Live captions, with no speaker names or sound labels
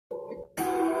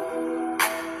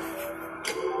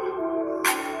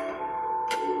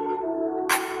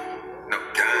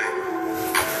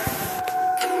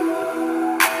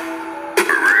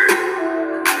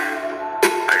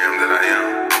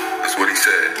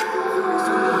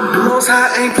The Most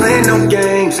High ain't playing no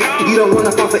games. You don't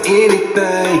wanna fall for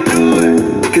anything.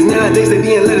 Cause nowadays they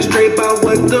being led astray by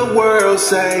what the world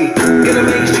say. Gotta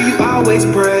make sure you always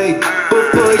pray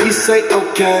before you say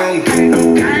okay.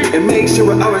 And make sure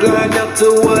we're always lined up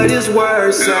to what his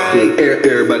words say.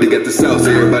 Everybody got the sauce,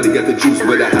 everybody got the juice,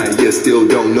 but the high still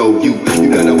don't know you. You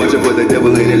gotta watch out for the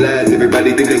devil and the lies.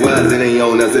 Everybody think they wise and ain't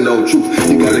on nothing, no truth.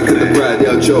 You gotta cut the pride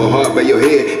out your heart by your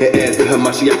head and ask the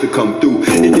Hamashiach to come through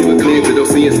and give a clear to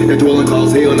those sins that dwell and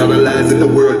cause hell. Not the lies that the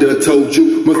world done told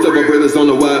you. Most of our brothers on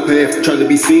the wide path trying to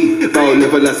be seen, falling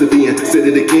philosophy and said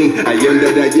to the king, I am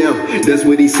that I am. That's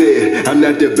what he said. I'm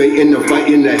not debating or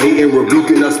fighting or hating,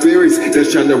 rebuking our spirits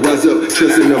that's trying to rise up,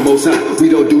 trusting the Most High. We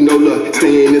don't do no luck,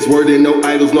 stay in his word and no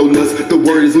idols, no lust. The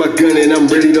word is my gun and I'm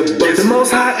ready to bust. The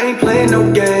Most High ain't playing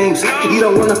no games. You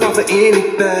don't wanna fall for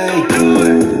anything.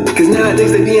 Cause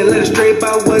nowadays they being led astray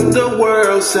by what the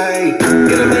world say.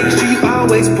 Gotta make sure you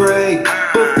always pray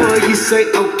before you say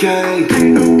okay.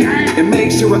 And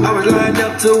make sure we're always lined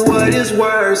up to what his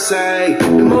words say.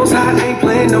 The Most High ain't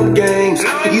playing no games.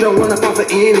 You don't wanna fall for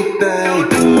anything.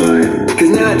 Cause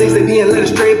nowadays they being led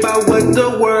astray by what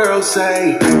the world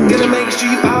say. Gotta make sure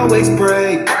you always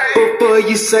pray before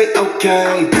you say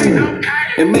okay.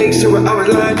 And make sure we're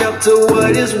always lined up to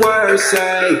what his words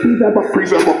say.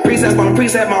 Precept on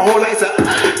precept, my whole life's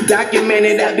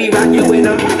documented. I be rocking with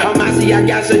them. Hamasi, I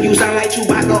got so you sound like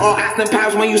Chewbacca or Austin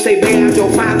Powers when you say bail out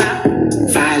your father.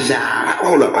 Faja.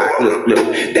 Hold up, look.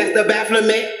 That's the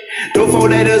Baphomet. The 4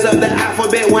 letters of the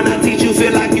alphabet. When I teach you,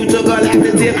 feel like you took a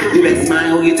laxative. You best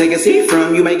mind who you take a seat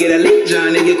from. You may get a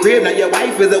legion in your crib. Now your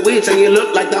wife is a witch and you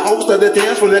look like the host of the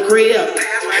Tales from the Crib.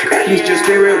 At least your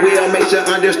spirit will make your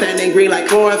understanding green like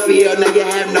chlorophyll. Now you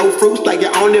have no fruits like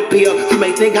you're on the pill. You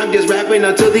may think I'm just rapping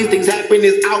until these things happen.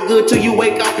 It's all good till you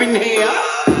wake up in hell.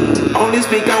 Only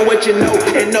speak on what you know,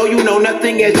 and know you know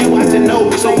nothing as you ought to know.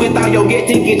 So with all your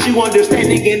getting, get you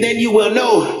understanding, and then you will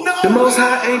know. The Most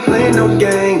High ain't playing no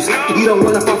games. You don't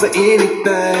wanna fall for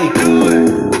anything.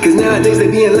 Cause nowadays they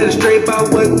being led astray by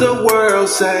what the world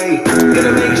say.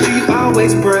 Gotta make sure you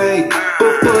always pray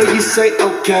before you say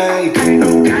okay.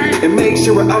 And make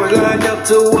sure we're always lined up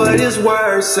to what his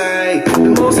words say.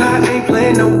 The Most High ain't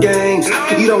playing no games.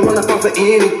 You don't wanna fall for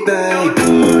anything.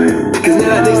 Cause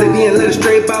nowadays they being led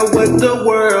astray by what the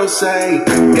world say.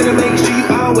 Gotta make sure you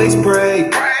always pray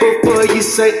before you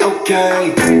say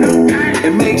okay.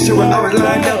 And make sure we're always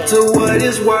lined up to what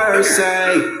his words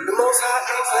say. The Most High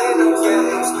ain't playing no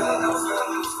games.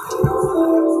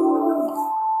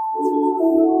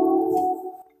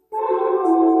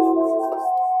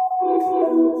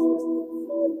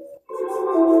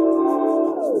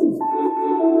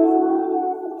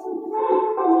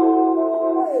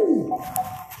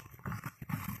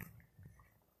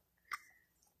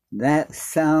 That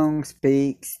song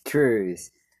speaks truth,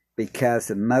 because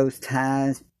the Most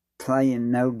High's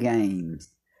playing no games.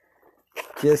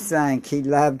 Just think, he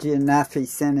loved you enough, he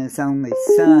sent his only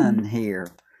son here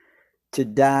to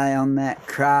die on that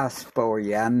cross for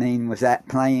you. I mean, was that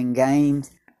playing games?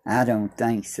 I don't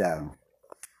think so.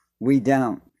 We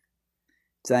don't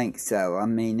think so. I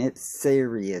mean, it's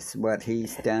serious what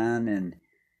he's done, and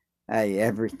hey,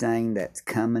 everything that's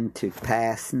coming to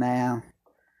pass now.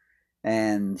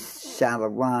 And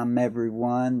shalom,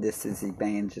 everyone. This is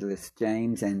Evangelist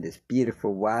James and his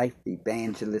beautiful wife,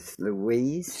 Evangelist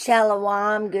Louise.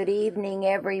 Shalom, good evening,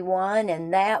 everyone.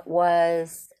 And that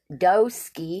was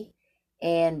Doski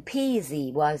and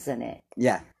Peasy, wasn't it?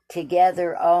 Yeah.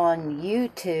 Together on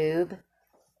YouTube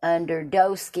under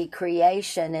Doski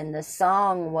Creation, and the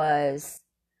song was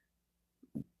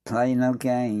Play No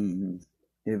Games.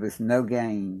 It was No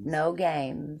Games. No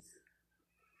Games.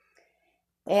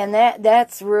 And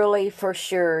that's really for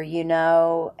sure, you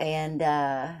know, and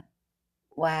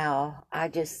wow, I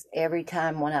just, every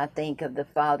time when I think of the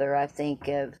Father, I think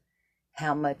of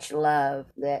how much love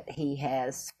that he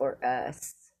has for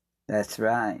us. That's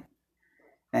right.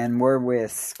 And we're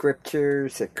with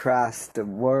scriptures across the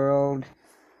world,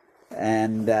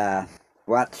 and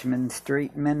Watchman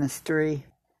Street Ministry,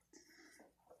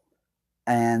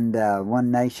 and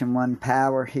One Nation, One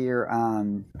Power here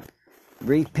on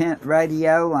Repent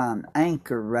Radio, on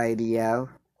Anchor Radio.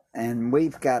 And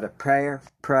we've got a prayer,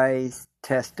 praise,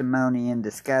 testimony, and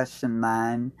discussion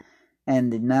line,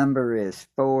 and the number is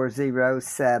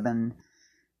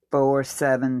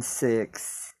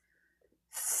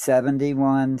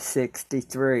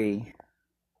 407-476-7163.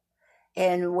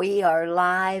 And we are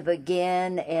live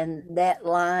again, and that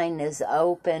line is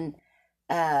open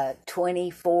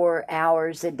 24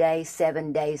 hours a day,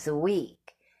 7 days a week.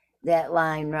 That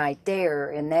line right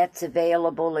there, and that's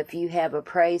available if you have a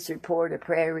praise report, a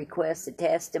prayer request, a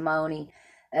testimony,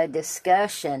 a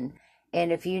discussion.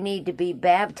 And if you need to be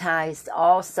baptized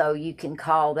also, you can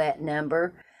call that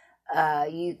number.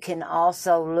 You can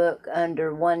also look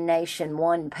under One Nation,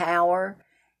 One Power.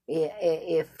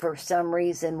 If for some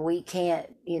reason we can't,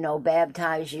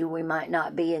 baptize you, we might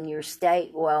not be in your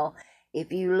state. Well,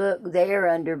 if you look there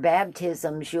under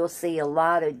baptisms, you'll see a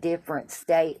lot of different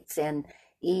states and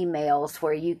emails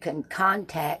where you can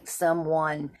contact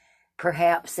someone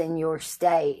perhaps in your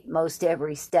state. Most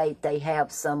every state, they have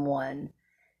someone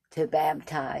to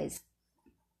baptize.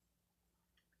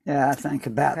 Yeah, I think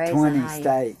about Praise 20 the highest.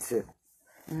 states.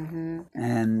 Mm-hmm.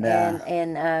 And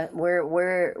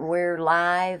we're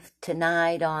live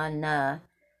tonight on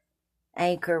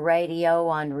Anchor Radio,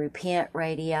 on Repent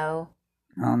Radio,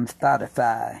 on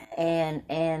Spotify. and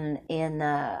in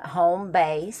Home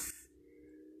Base,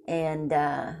 and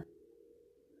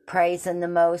praising the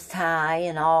Most High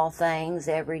in all things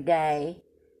every day.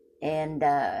 And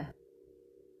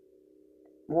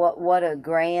what a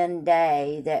grand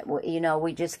day that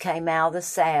we just came out of the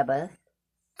Sabbath.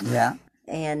 Yeah.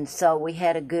 And so we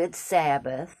had a good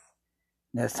Sabbath.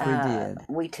 Yes, we did.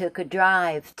 We took a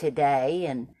drive today,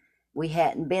 and we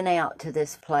hadn't been out to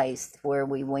this place where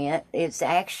we went. It's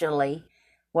actually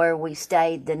where we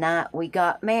stayed the night we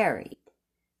got married,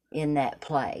 in that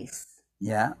place.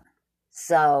 Yeah.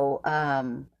 So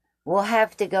we'll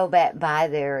have to go back by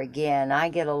there again. I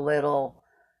get a little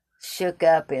shook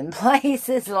up in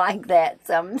places like that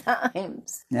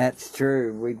sometimes. That's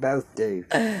true. We both do.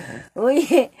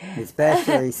 We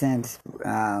Especially since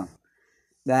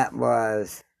that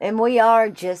was... And we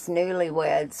are just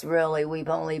newlyweds, really. We've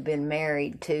only been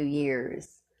married 2 years.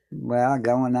 Well,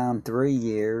 going on 3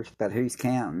 years, but who's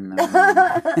counting?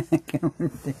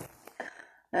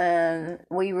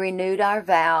 We renewed our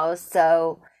vows,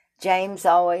 so James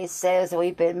always says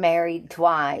we've been married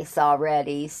twice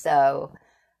already, so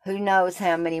who knows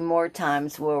how many more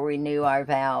times we'll renew our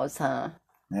vows, huh?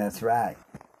 That's right.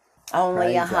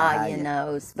 Only Praise Ahaya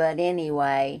knows. But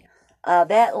anyway,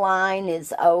 that line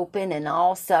is open, and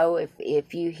also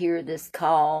if you hear this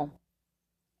call,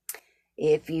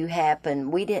 if you happen,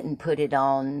 we didn't put it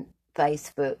on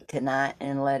Facebook tonight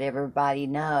and let everybody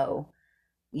know,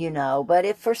 but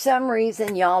if for some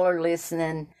reason y'all are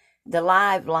listening, the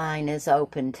live line is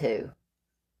open too.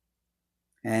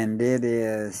 And it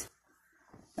is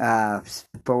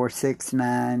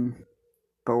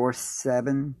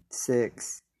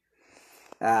 469-476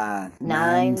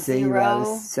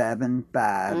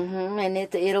 9075. And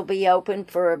it'll be open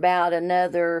for about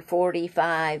another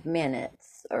 45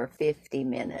 minutes or 50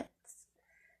 minutes.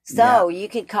 So you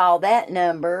could call that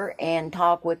number and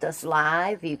talk with us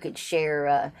live. You could share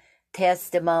a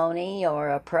testimony or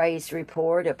a praise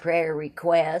report, a prayer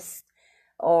request,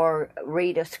 or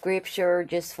read a scripture,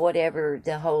 just whatever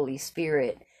the Holy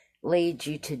Spirit leads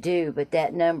you to do. But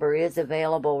that number is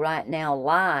available right now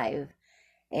live.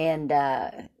 And,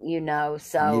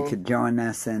 so... You could join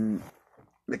us in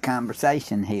the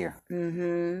conversation here.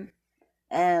 Mm-hmm.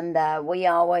 And we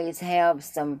always have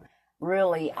some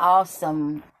really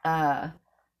awesome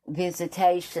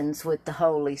visitations with the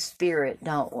Holy Spirit,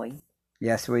 don't we?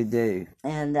 Yes, we do.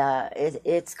 And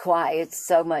it's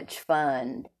so much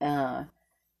fun.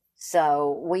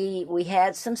 So we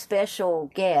had some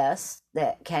special guests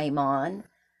that came on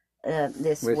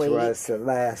this week. Which was the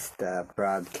last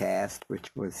broadcast,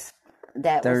 which was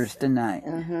Thursday night.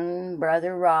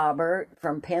 Brother Robert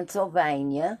from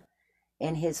Pennsylvania,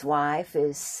 and his wife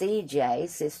is CJ,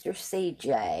 Sister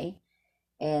CJ,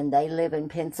 and they live in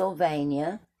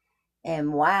Pennsylvania.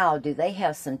 And wow, do they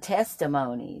have some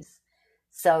testimonies.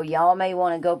 So y'all may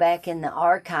want to go back in the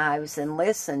archives and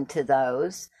listen to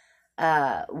those.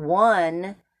 The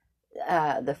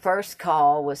first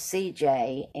call was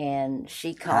CJ, and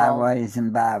she called... Highways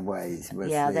and Byways.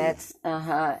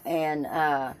 And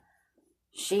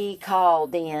she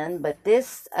called in, but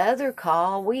this other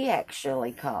call, we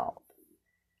actually called.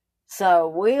 So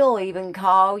we'll even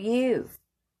call you.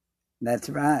 That's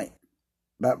right.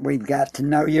 But we've got to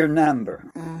know your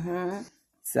number.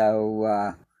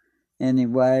 So,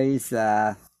 anyways,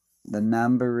 the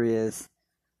number is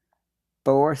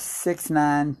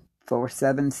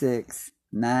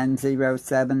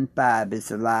 469-476-9075 is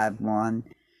the live one.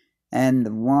 And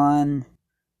the one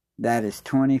that is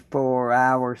 24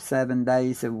 hours, 7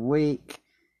 days a week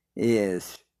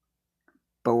is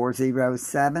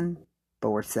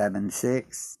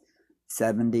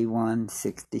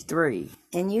 407-476-7163.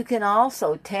 And you can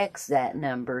also text that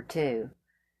number too.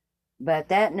 But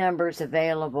that number's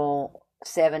available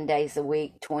 7 days a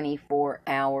week, 24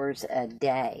 hours a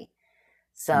day.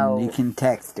 So and you can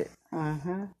text it.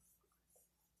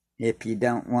 If you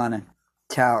don't want to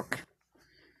talk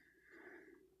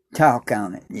talk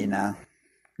on it, you know.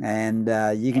 And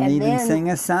you can And even then sing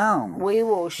a song. we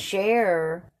will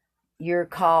share your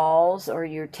calls or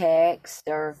your text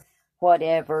or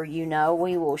whatever, you know,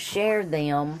 we will share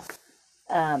them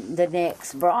the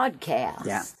next broadcast.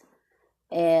 Yeah.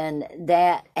 And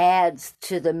that adds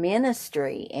to the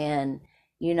ministry. And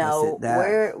you know, Yes, it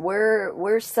does.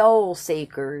 we're soul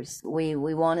seekers. We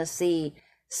want to see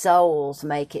souls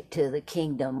make it to the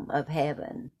kingdom of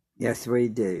heaven. Yes, we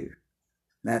do.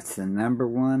 That's the number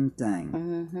one thing.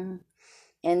 Mm-hmm.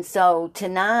 And so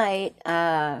tonight,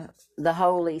 the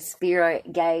Holy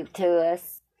Spirit gave to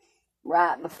us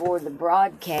right before the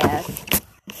broadcast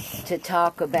to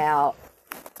talk about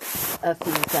a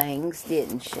few things,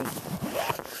 didn't she?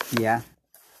 Yeah.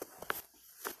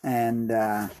 And,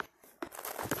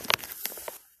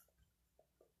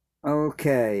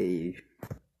 okay.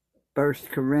 1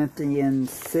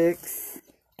 Corinthians 6.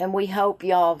 And we hope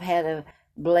y'all have had a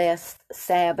blessed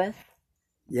Sabbath.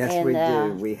 Yes, and, we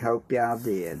do. We hope y'all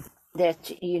did.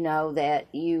 That, you know, that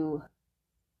you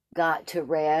got to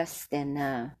rest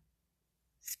and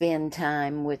spend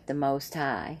time with the Most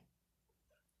High.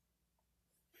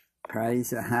 Praise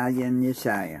the High and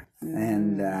Yeshua. Mm-hmm.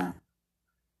 And,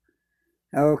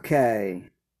 okay.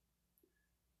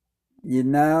 You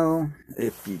know,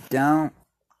 if you don't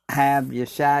have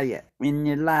Yeshua in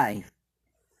your life,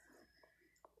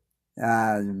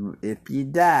 if you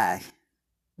die,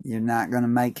 you're not going to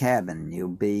make heaven. You'll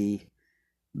be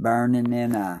burning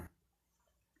in a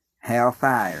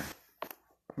hellfire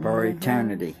for Mm-hmm.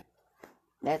 eternity.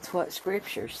 That's what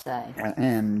scriptures say.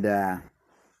 And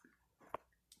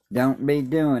don't be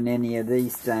doing any of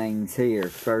these things here.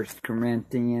 1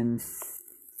 Corinthians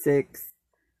 6,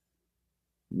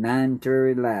 9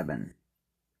 through 11.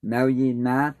 Know ye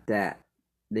not that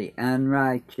the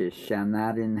unrighteous shall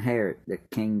not inherit the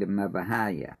kingdom of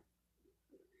Ahiah?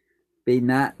 Be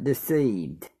not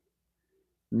deceived,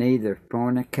 neither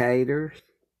fornicators,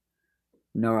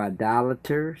 nor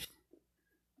idolaters,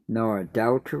 nor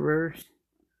adulterers,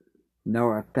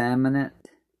 nor effeminate,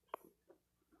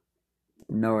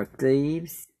 nor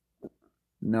thieves,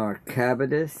 nor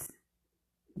covetous,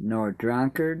 nor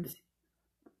drunkards,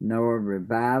 nor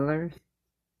revilers,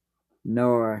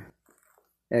 nor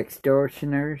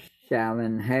extortioners shall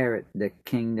inherit the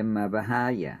kingdom of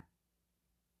Ahiah.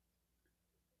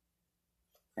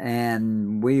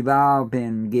 And we've all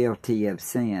been guilty of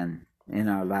sin in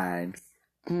our lives.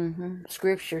 Mm-hmm.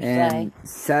 Scriptures And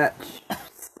say. such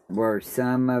were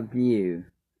some of you,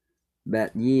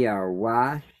 but ye are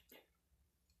washed,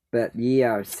 but ye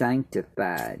are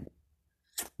sanctified,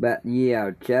 but ye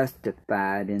are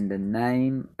justified in the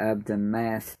name of the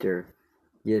Master,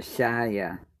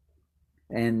 Yeshua,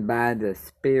 and by the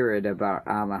Spirit of our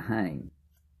Elohim.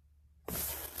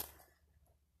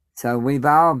 So we've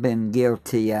all been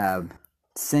guilty of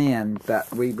sin,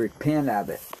 but we repent of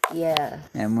it. Yeah.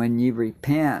 And when you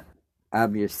repent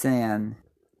of your sin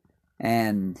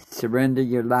and surrender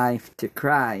your life to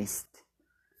Christ,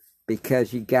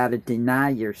 because you got to deny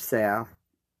yourself,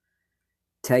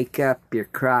 take up your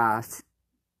cross,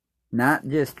 not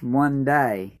just one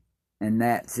day, and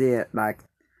that's it. Like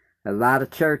a lot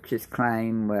of churches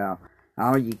claim, well,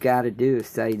 all you got to do is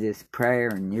say this prayer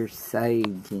and you're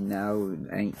saved, you know,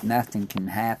 ain't nothing can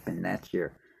happen. That's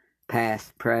your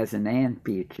past, present, and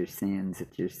future sins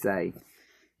that you're saved.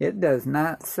 It does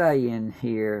not say in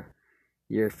here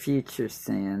your future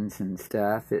sins and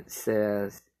stuff. It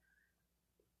says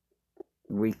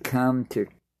we come to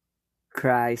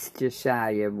Christ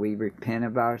Yeshua, we repent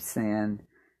of our sin,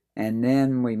 and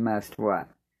then we must what?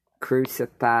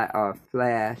 Crucify our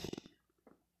flesh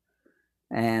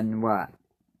and what?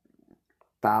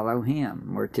 Follow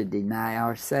Him. We're to deny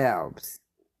ourselves,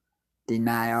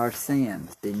 deny our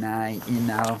sins, deny,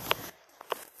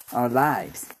 our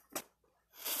lives,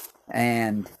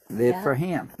 and live for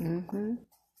Him. Mm-hmm.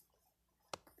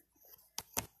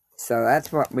 So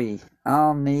that's what we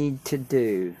all need to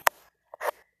do,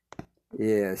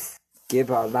 is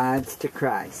give our lives to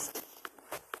Christ,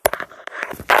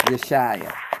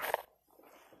 Yeshua,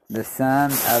 the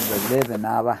Son of the living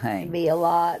Elohim. Be a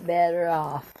lot better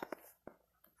off.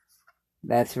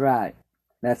 That's right.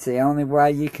 That's the only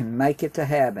way you can make it to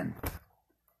heaven.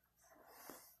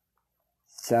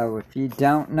 So if you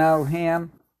don't know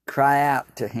Him, cry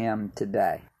out to Him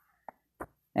today.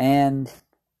 And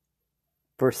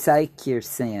forsake your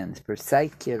sins,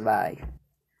 forsake your life.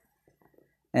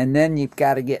 And then you've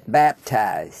got to get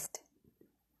baptized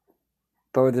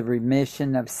for the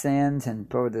remission of sins and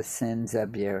for the sins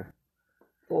of your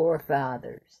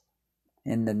forefathers.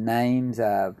 In the names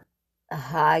of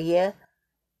Ahiah,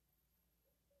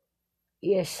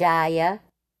 Yeshua,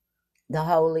 The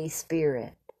Holy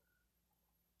Spirit.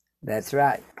 That's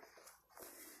right.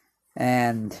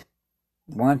 And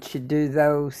once you do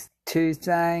those two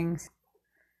things,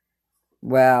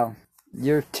 well,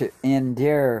 you're to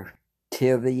endure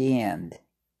till the end.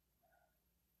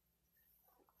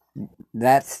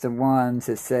 That's the ones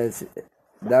that says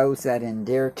those that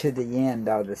endure to the end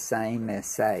are the same as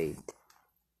saved.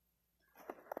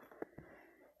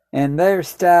 And there's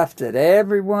stuff that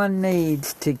everyone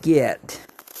needs to get.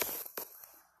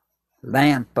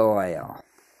 Lamp oil.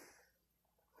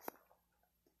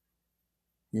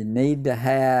 You need to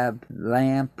have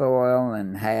lamp oil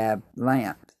and have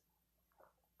lamps.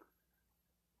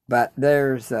 But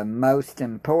there's a most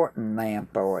important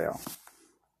lamp oil.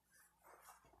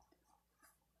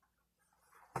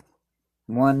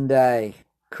 One day,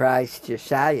 Christ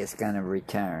Yeshua is going to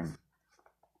return.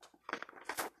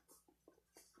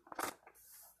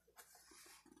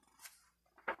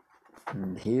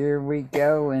 And here we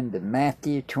go into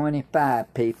Matthew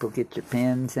 25. People, get your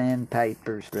pens and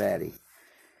papers ready.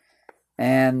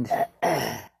 And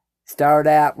start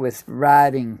out with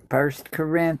writing 1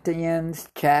 Corinthians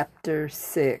chapter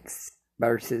 6,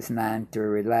 verses 9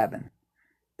 through 11.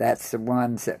 That's the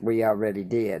ones that we already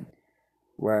did,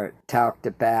 where it talked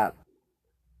about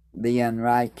the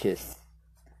unrighteous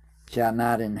shall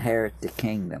not inherit the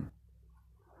kingdom.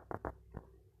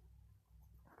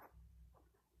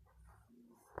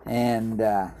 And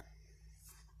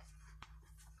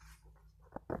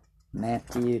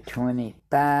Matthew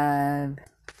 25.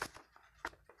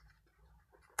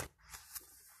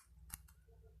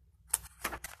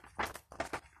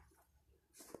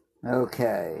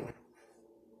 Okay.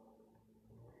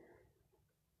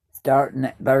 Starting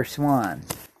at verse 1.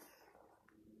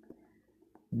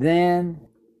 Then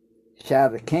shall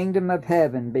the kingdom of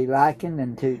heaven be likened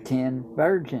unto 10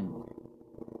 virgins,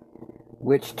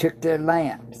 which took their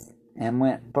lamps and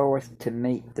went forth to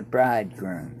meet the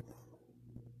bridegroom.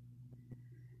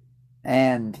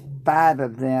 And 5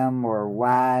 of them were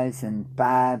wise, and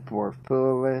 5 were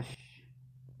foolish.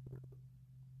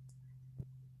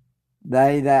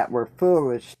 They that were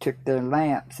foolish took their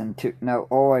lamps and took no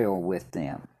oil with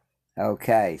them.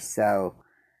 Okay, so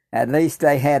at least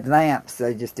they had lamps,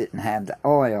 they just didn't have the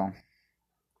oil.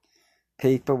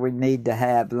 People, we need to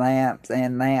have lamps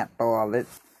and lamp oil.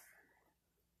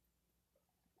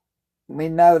 We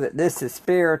know that this is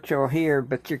spiritual here,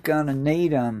 but you're going to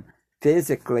need them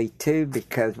physically too,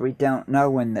 because we don't know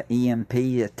when the EMP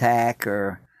attack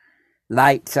or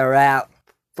lights are out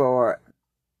for,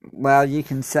 well, you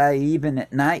can say even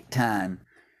at nighttime.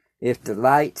 If the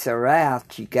lights are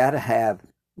out, you got to have,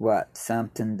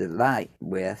 something to light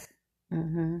with.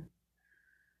 Mm-hmm.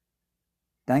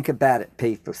 Think about it,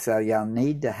 people. So y'all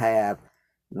need to have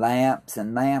lamps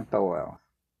and lamp oil.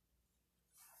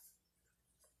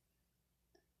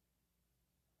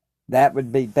 That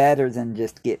would be better than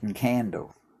just getting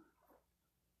candles.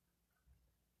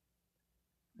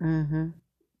 Mm-hmm.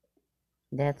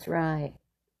 That's right.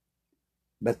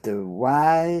 But the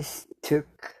wise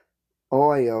took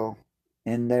oil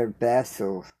in their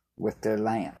vessels with their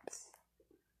lamps,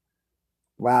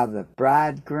 while the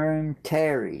bridegroom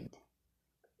tarried.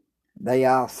 They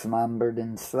all slumbered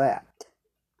and slept.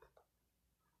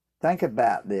 Think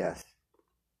about this.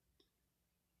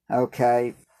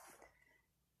 Okay.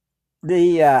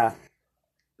 The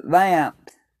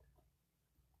lamp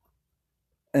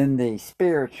in the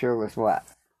spiritual is what?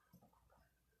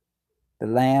 The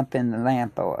lamp and the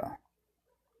lamp oil.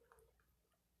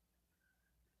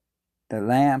 The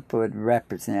lamp would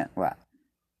represent what?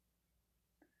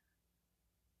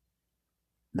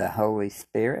 The Holy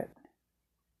Spirit.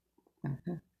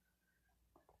 Mm-hmm.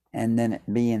 And then it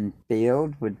being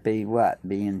filled would be what?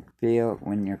 Being filled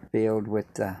when you're filled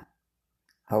with the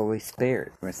Holy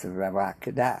Spirit, with the Ruach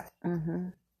Kodesh. Mm-hmm.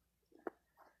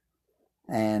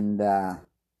 And,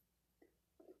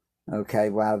 okay,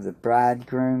 while the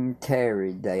bridegroom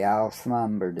tarried, they all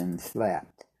slumbered and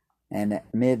slept. And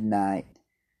at midnight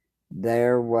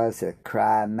there was a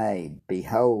cry made,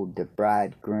 Behold, the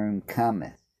bridegroom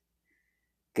cometh.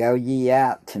 Go ye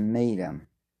out to meet him.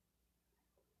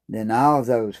 Then all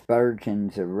those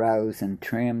virgins arose and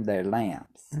trimmed their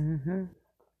lamps. Mm-hmm.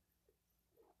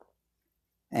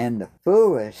 And the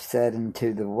foolish said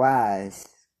unto the wise,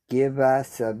 Give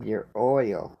us of your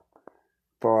oil,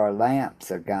 for our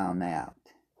lamps are gone out.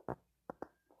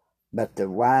 But the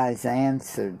wise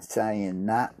answered, saying,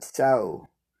 Not so,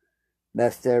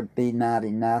 lest there be not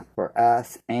enough for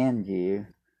us and you,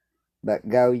 but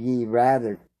go ye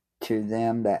rather to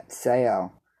them that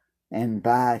sell, and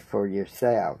buy for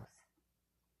yourselves.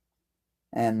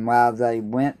 And while they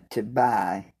went to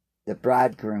buy, the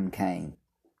bridegroom came.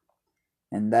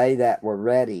 and they that were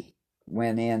ready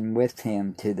went in with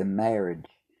him to the marriage,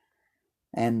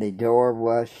 and the door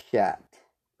was shut.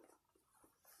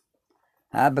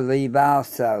 I believe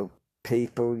also,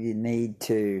 people, you need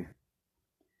to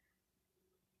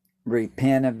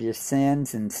repent of your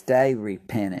sins and stay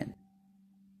repentant.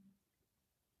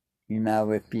 You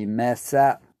know, if you mess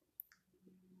up,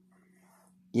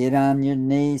 get on your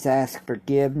knees, ask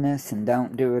forgiveness, and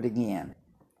don't do it again.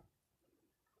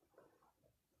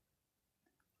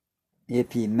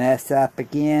 If you mess up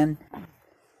again,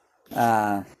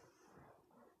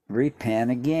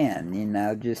 repent again. You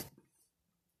know, just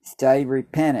stay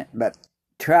repentant, but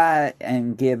try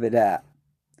and give it up.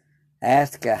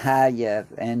 Ask Ahiah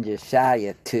and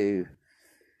Josiah to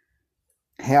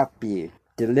help you,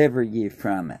 deliver you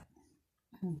from it.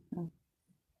 Mm-hmm.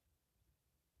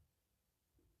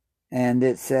 And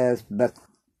it says,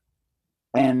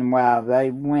 and while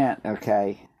they went,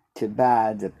 to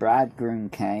buy, the bridegroom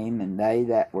came, and they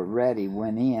that were ready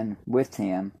went in with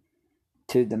him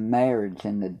to the marriage,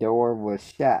 and the door was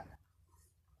shut.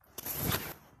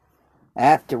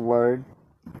 Afterward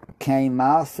came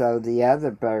also the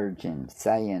other virgins,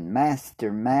 saying,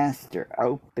 Master, Master,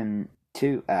 open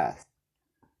to us.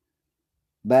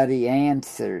 But he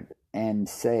answered and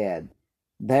said,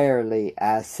 Verily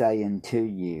I say unto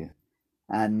you,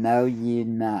 I know you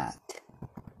not.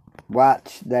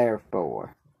 Watch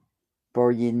therefore,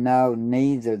 for ye know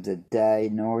neither the day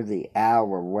nor the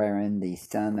hour wherein the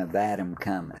Son of Adam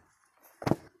cometh.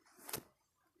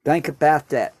 Think about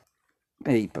that,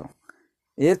 people.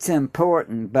 It's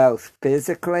important both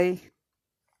physically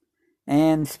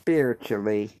and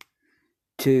spiritually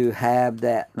to have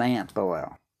that lamp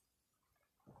oil,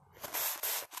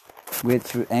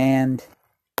 and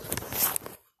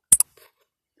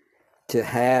to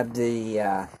have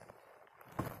the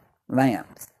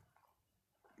lamps.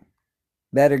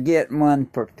 Better get one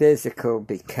for physical,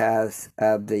 because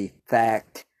of the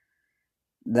fact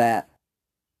that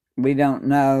we don't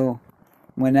know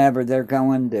whenever they're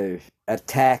going to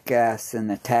attack us and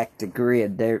attack the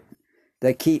grid.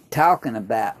 They keep talking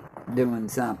about doing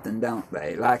something, don't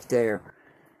they? Like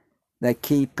they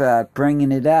keep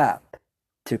bringing it up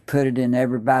to put it in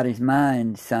everybody's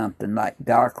mind, something like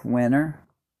dark winter.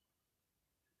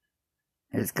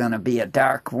 It's going to be a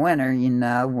dark winter, you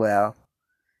know. Well,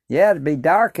 yeah, it'd be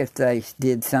dark if they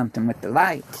did something with the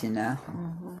lights, you know.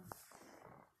 Mm-hmm.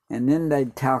 And then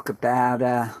they'd talk about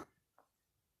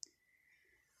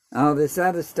all this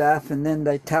other stuff, and then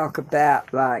they talk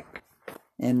about, like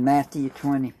in Matthew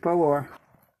 24,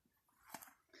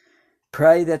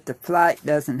 pray that the flight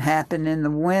doesn't happen in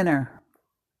the winter.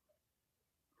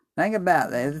 Think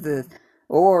about that.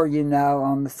 Or, you know,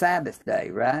 on the Sabbath day,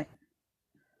 right?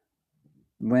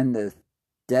 When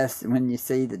you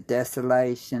see the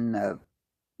desolation of,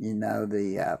 you know,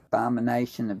 the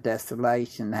abomination of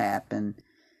desolation happen,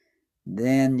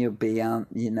 then you'll be on,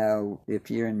 you know, if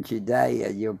you're in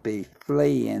Judea, you'll be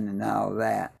fleeing and all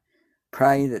that.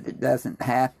 Pray that it doesn't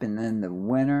happen in the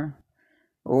winter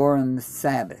or on the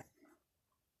Sabbath.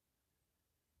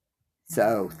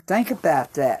 So think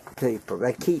about that, people.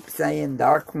 They keep saying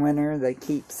dark winter. They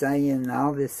keep saying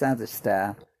all this other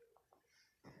stuff.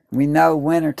 We know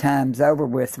wintertime's over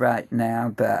with right now,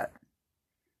 but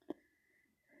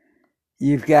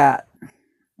you've got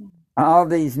all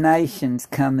these nations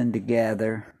coming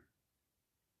together,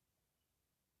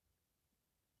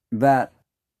 but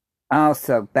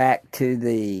also back to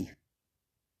the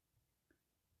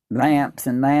lamps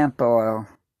and lamp oil.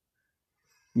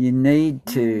 You need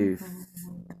to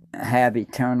have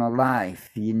eternal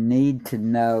life. You need to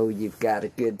know you've got a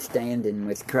good standing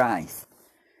with Christ.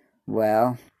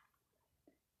 Well,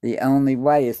 the only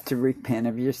way is to repent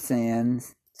of your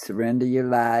sins, surrender your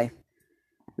life,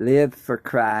 live for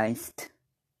Christ,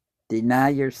 deny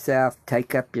yourself,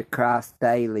 take up your cross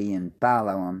daily and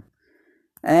follow Him.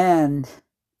 And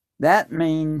that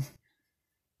means,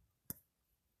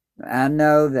 I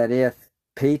know that if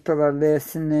people are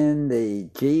listening, the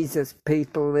Jesus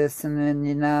people listening,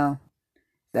 you know,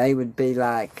 they would be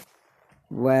like,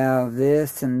 well,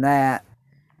 this and that.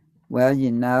 Well,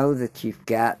 you know that you've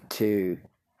got to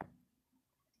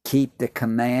keep the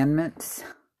commandments.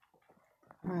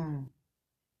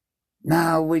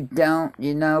 No, we don't,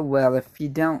 you know. Well, if you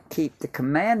don't keep the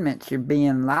commandments, you're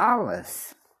being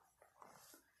lawless.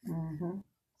 Mm-hmm.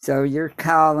 So you're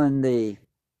calling the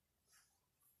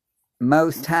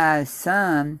Most High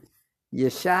Son,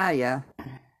 Yeshua,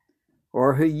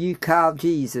 or who you call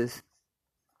Jesus,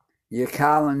 you're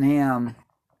calling him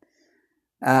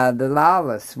the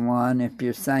lawless one if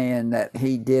you're saying that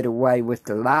he did away with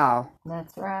the law.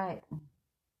 That's right.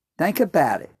 Think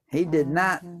about it. He did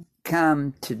not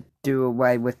come to do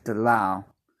away with the law.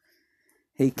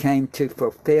 He came to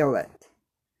fulfill it.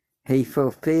 He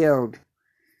fulfilled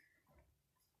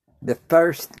the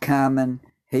first coming.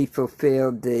 He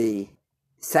fulfilled the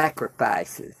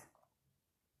sacrifices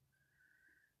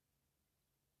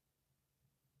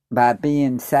by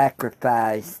being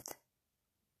sacrificed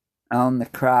on the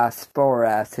cross for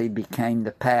us. He became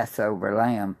the Passover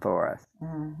lamb for us.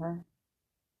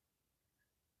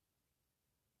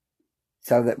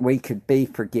 So that we could be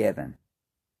forgiven.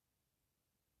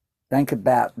 Think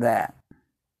about that.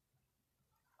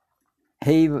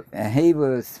 He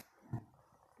was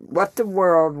what the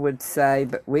world would say,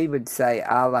 but we would say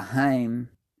Elohim,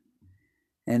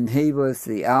 and he was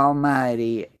the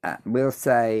Almighty, we'll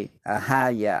say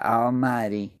Ahaya,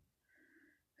 Almighty,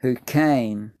 who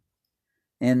came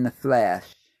in the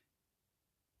flesh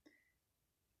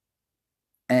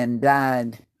and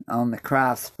died on the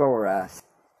cross for us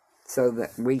so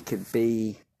that we could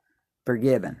be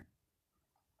forgiven.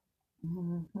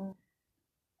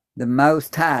 The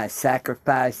Most High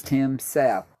sacrificed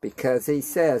himself because he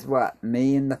says, what?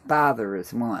 Me and the Father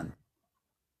is one.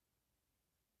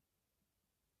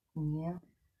 Yeah.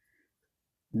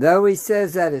 Though he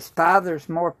says that his Father's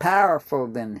more powerful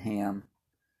than him,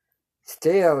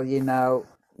 still,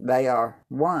 they are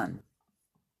one.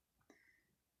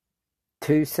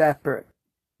 Two separate,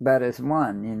 but as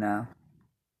one,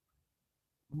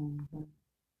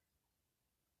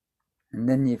 And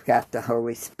then you've got the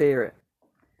Holy Spirit.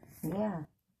 Yeah.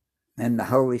 And the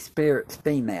Holy Spirit's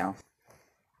female.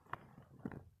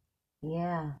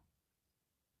 Yeah.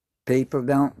 People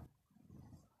don't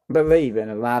believe it.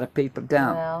 A lot of people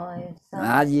don't. Well,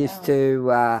 I used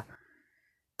to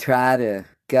try to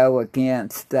go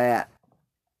against that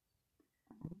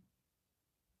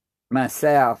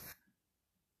myself.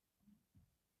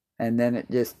 And then it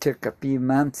just took a few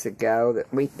months ago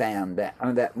that we found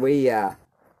that we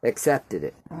accepted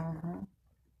it.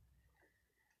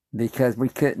 Because we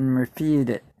couldn't refute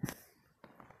it.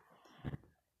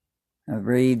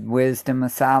 Read Wisdom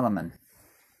of Solomon.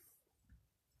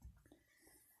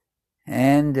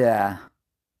 And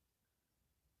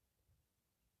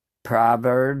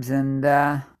Proverbs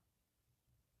and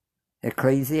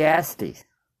Ecclesiastes.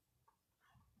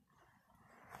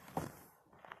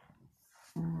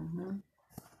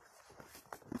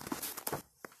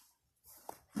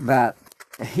 But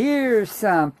here's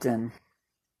something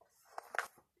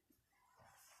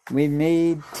we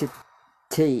need to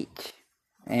teach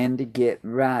and to get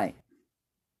right.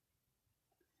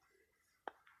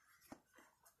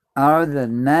 Are the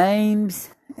names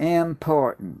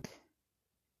important?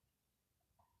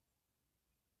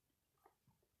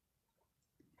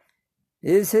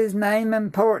 Is his name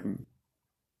important?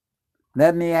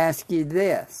 Let me ask you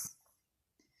this.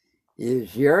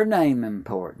 Is your name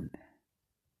important?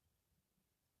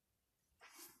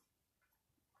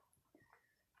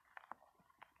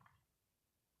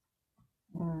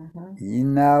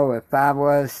 If I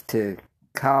was to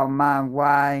call my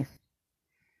wife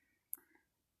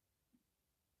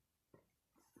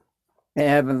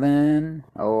Evelyn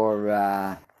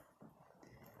or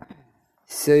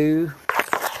Sue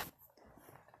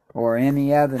or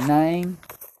any other name,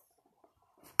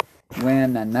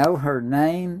 when I know her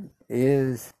name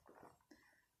is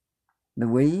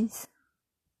Louise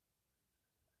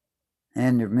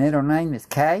and her middle name is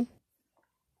Kay,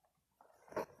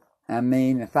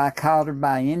 if I called her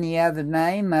by any other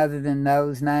name other than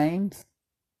those names,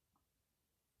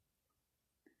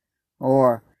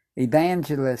 or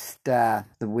Evangelist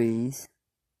Louise,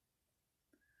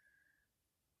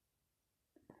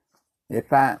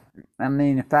 if I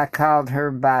called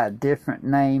her by a different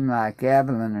name like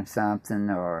Evelyn or something,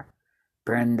 or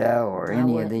Brenda or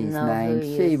any of these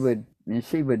names,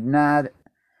 she would not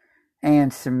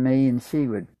answer me, and she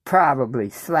would probably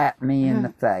slap me in the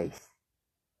face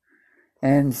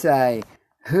and say,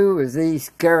 "Who are these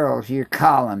girls you're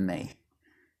calling me?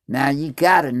 Now you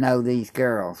got to know these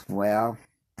girls." Well,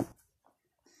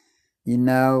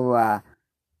 the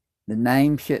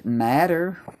name shouldn't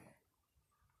matter.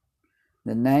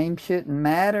 The name shouldn't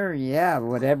matter. Yeah,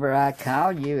 whatever I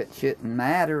call you, it shouldn't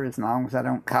matter as long as I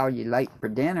don't call you late for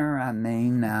dinner.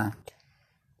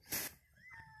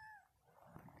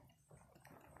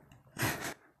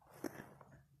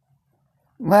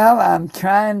 Well, I'm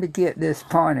trying to get this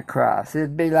point across.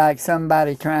 It'd be like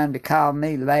somebody trying to call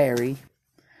me Larry,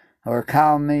 or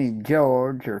call me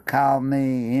George, or call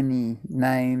me any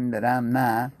name that I'm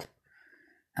not.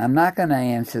 I'm not going to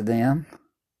answer them.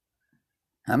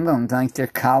 I'm going to think they're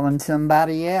calling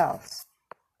somebody else.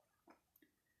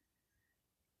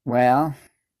 Well,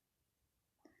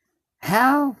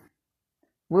 how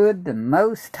would the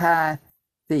Most High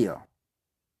feel?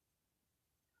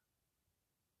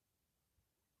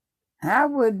 How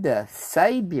would the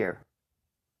Savior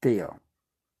feel?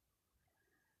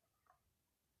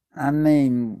 I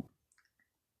mean,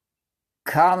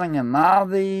 calling them all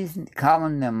these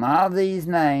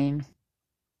names,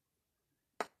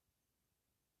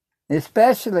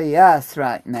 especially us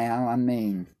right now. I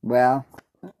mean, well,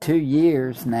 2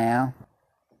 years now.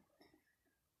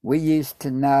 We used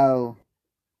to know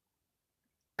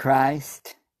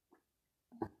Christ,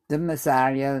 the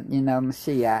Messiah,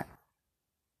 Mashiach,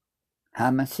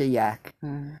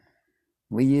 HaMashiach.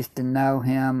 We used to know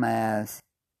him as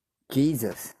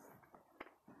Jesus.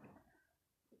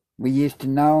 We used to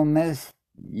know him as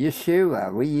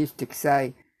Yeshua. We used to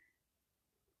say,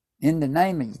 in the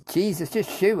name of Jesus,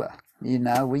 Yeshua.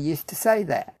 We used to say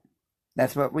that.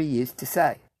 That's what we used to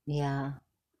say. Yeah.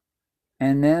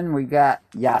 And then we got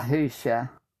Yahusha.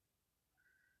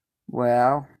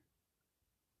 Well,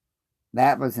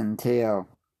 that was until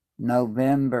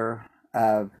November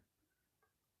of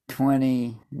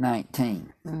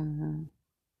 2019.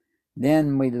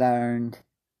 Then we learned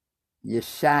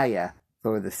Yeshaya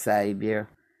for the Savior,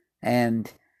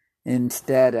 and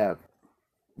instead of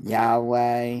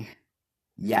Yahweh,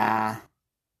 Yah,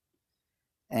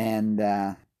 and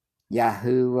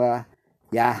Yahuwah,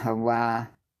 Yahweh,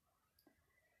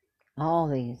 all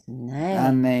these names.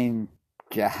 I mean,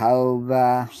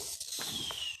 Jehovah.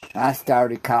 I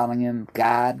started calling him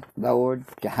God, Lord,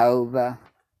 Jehovah,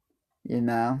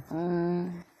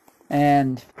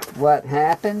 And what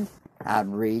happened? I'd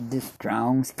read the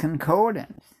Strong's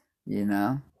Concordance,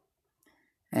 And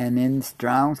in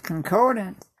Strong's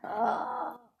Concordance,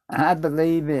 I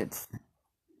believe it's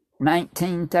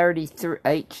 1933,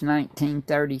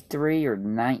 H1933 or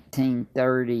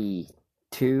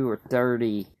 1932 or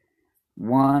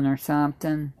 31 or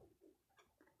something.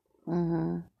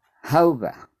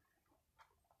 Hova.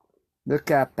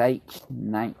 Look up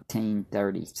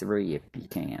H1933 if you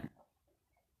can.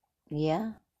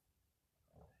 Yeah.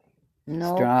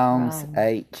 No Strong's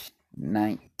problem.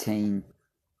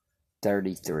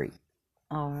 H1933.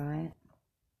 All right.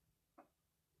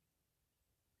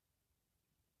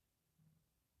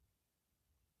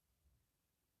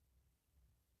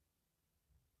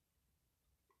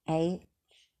 H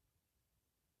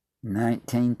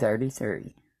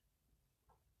 1933.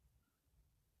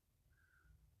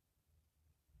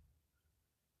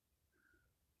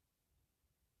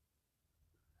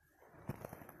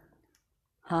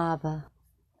 Haba.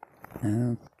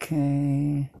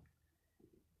 Okay.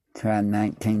 Try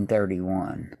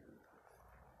 1931.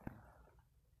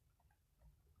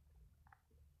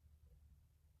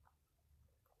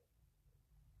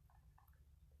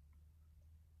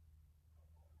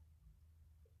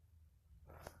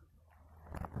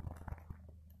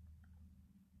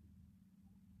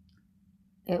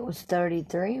 It was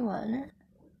 33, wasn't it?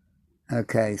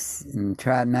 Okay, and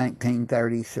try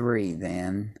 1933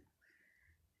 then.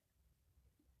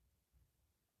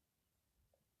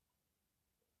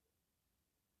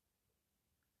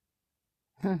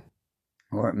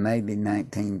 Or it may be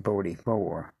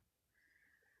 1944.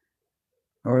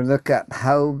 Or look up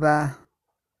Hova,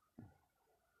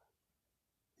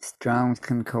 Strong's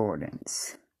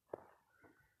Concordance.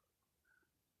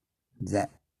 That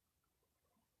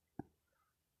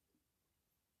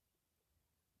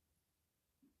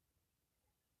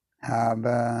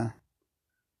Hava.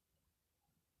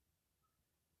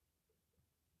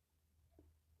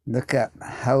 Look up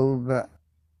Hova.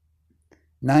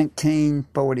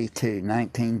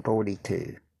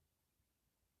 1942.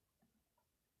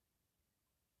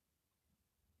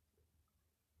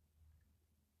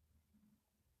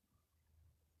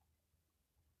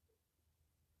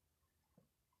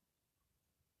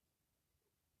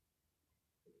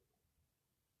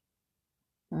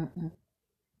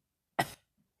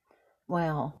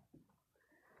 Well.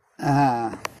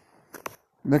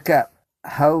 Look up Hova,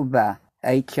 Hobah,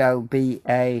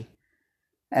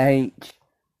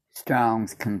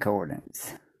 Strong's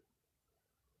Concordance.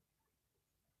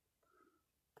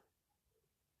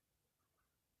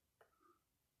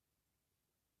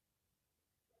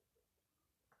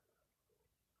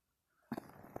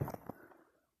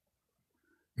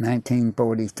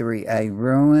 (1943) A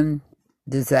ruin,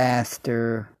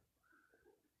 disaster.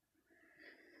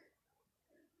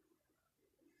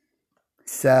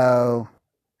 So,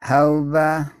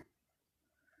 Hova,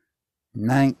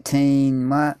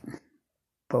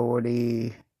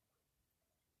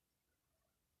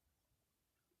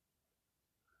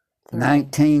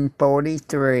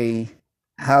 1943,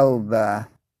 Hova,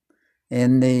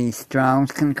 in the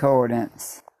Strong's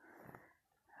Concordance.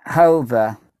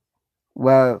 Jehovah,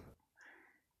 well,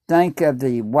 think of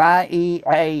the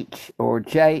Y-E-H or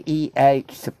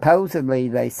J-E-H, supposedly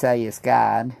they say is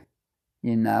God,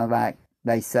 like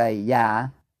they say Yah,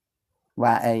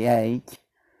 Y-A-H.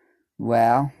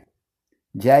 Well,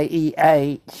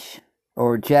 J-E-H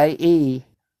or J-E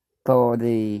for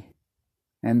the,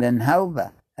 and then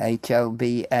Hova,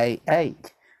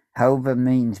 H-O-V-A-H. Hova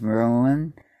means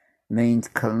ruin, means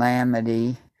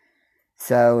calamity.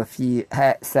 So if you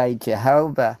say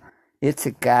Jehovah, it's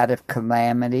a God of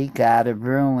calamity, God of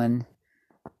ruin.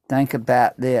 Think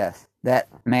about this. That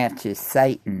matches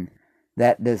Satan.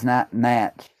 That does not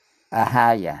match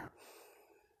Ahia.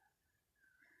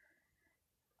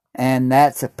 And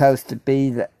that's supposed to be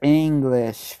the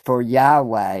English for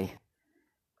Yahweh,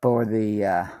 for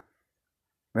the,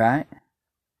 right?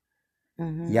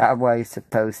 Mm-hmm. Yahweh is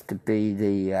supposed to be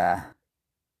the,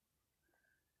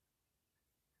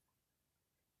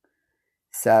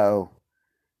 so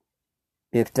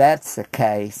if that's the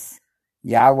case,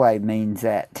 Yahweh means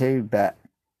that too, but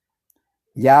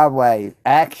Yahweh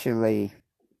actually,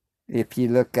 if you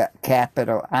look at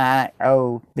capital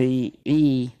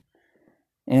I-O-B-E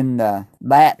in the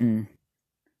Latin,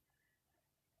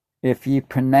 if you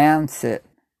pronounce it,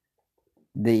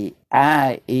 the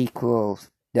I equals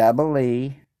double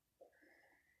E,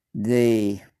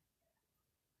 the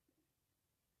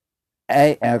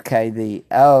the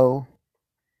O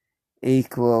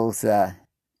equals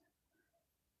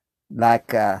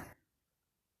like a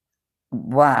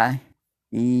Y.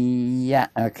 Yeah,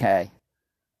 okay.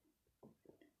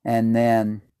 And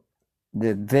then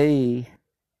the V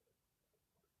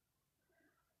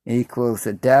equals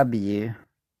a W.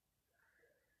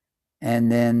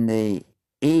 And then the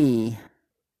E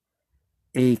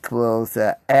equals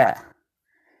a F.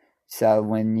 So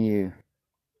when you,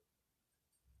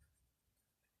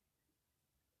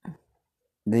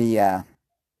 the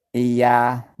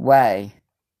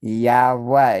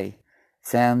Yahweh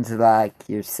sounds like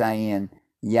you're saying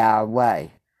Yahweh.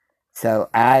 So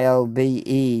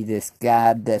I-O-B-E, this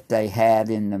god that they had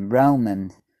in the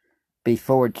Romans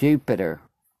before Jupiter,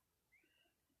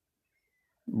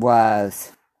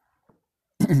 was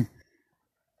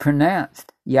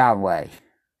pronounced Yahweh.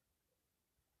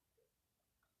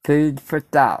 Food for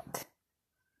thought.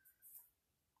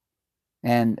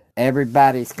 And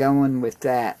everybody's going with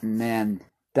that. And then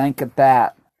think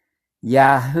about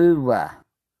Yahuwah.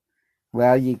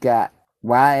 Well, you got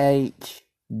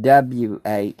Y-H-W-H,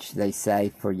 they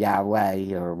say, for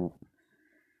Yahweh, or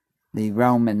the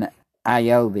Roman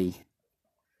Iobi.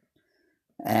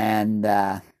 And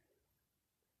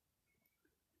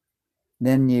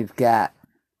then you've got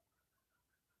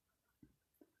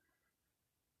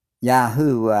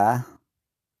Yahuwah,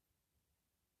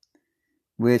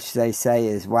 which they say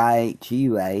is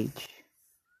Y-H-U-H.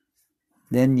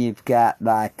 Then you've got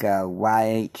like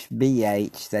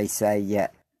Y-H-B-H, they say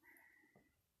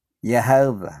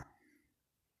Jehovah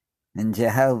and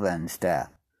Jehovah and stuff.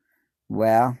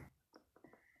 Well,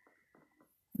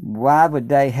 why would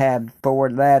they have 4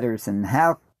 letters, and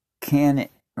how can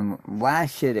it, why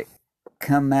should it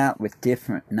come out with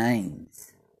different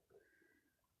names?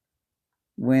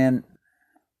 When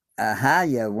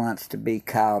Ahia wants to be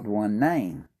called one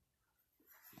name.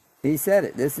 He said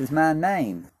it, this is my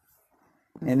name.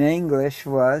 In English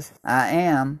was, I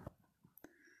am.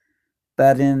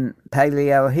 But in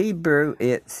Paleo-Hebrew,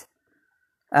 it's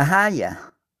Ahia.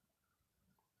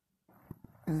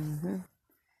 Mm-hmm.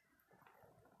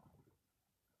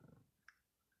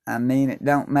 I mean, it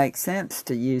don't make sense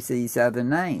to use these other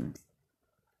names.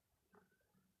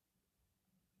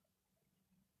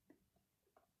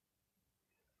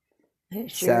 It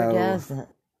sure doesn't.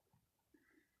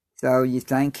 So you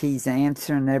think he's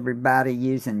answering everybody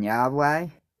using Yahweh?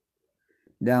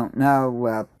 Don't know.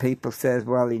 Well, people says,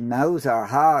 well, he knows our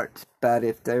hearts, but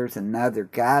if there's another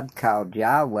God called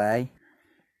Yahweh,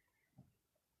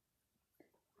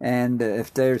 and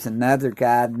if there's another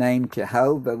God named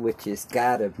Jehovah, which is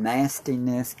God of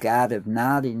nastiness, God of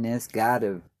naughtiness, God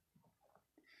of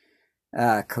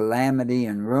calamity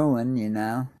and ruin,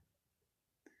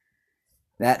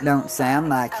 that don't sound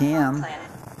like him.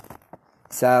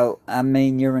 So, I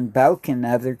mean, you're invoking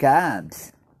other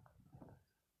gods.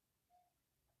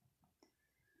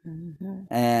 Mm-hmm.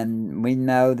 And we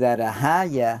know that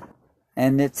Ahia,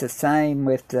 and it's the same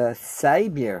with the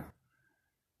Savior.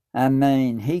 I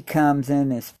mean, he comes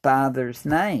in his Father's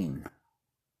name.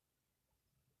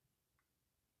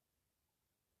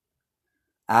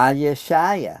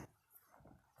 Ayeshaya.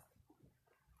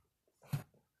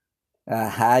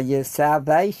 Ahia's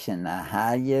salvation.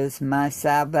 Ahia's my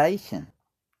salvation.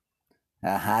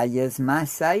 Ahia's my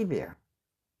Savior.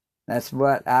 That's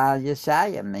what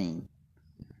Yeshaya means.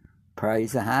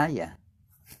 Praise Ahaya.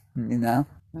 You know?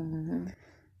 Mm-hmm.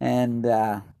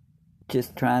 And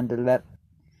just trying to let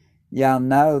y'all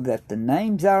know that the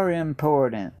names are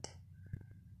important.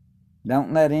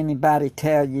 Don't let anybody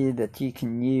tell you that you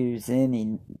can use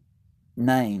any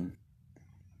name,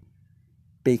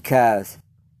 because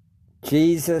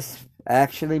Jesus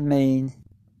actually means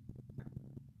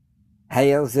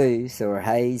Hail Zeus or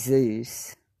Hey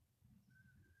Zeus.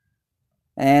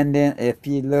 And then if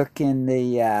you look in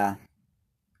the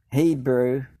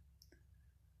Hebrew,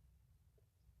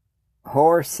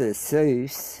 horse is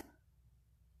Zeus.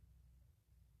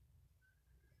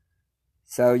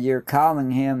 So you're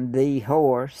calling him the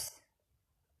horse,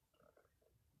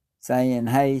 saying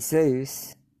Hey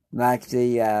Zeus, like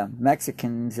the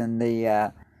Mexicans and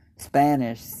the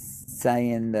Spanish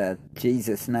saying the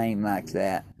Jesus name like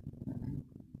that.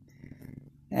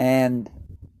 And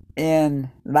in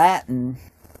Latin,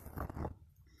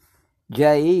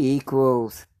 JE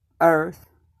equals earth.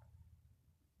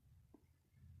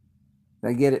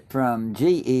 They get it from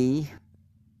GE.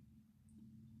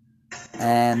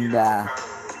 And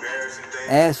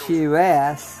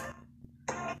SUS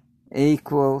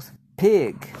equals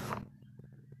pig.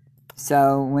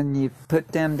 So when you put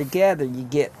them together, you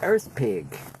get earth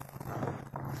pig.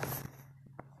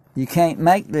 You can't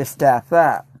make this stuff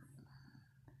up.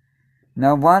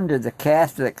 No wonder the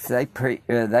Catholics, they pray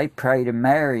to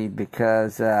Mary,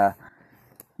 because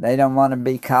they don't want to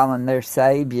be calling their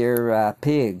Savior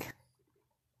pig.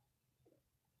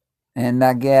 And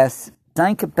I guess,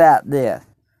 think about this.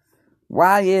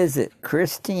 Why is it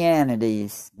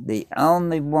Christianity's the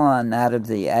only one out of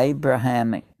the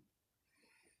Abrahamic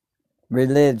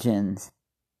religions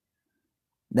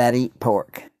that eat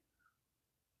pork?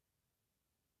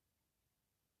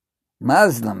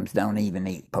 Muslims don't even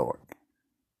eat pork.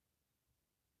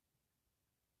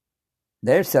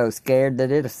 They're so scared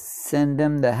that it'll send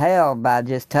them to hell by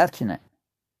just touching it.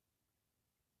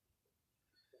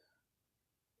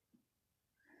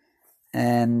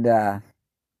 And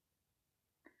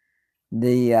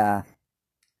the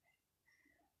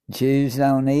Jews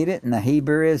don't eat it, and the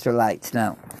Hebrew Israelites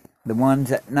don't. The ones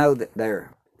that know that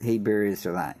they're Hebrew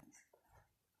Israelites.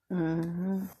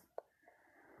 Mm-hmm.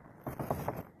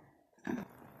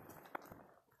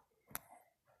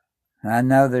 I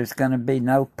know there's going to be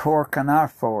no pork on our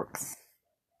forks.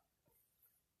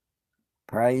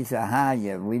 Praise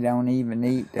Ahaya. We don't even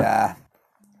eat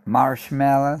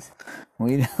marshmallows.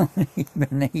 We don't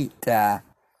even eat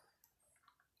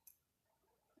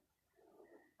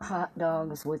hot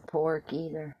dogs with pork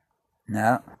either.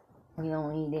 No. We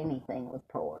don't eat anything with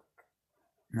pork.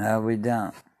 No, we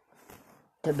don't.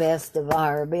 To best of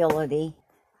our ability.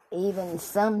 Even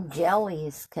some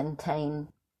jellies contain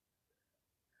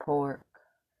pork.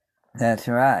 That's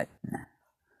right.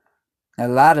 A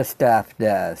lot of stuff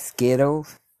does.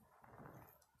 Skittles,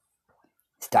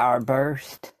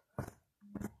 Starburst.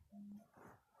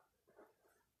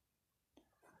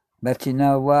 But you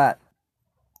know what?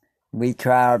 We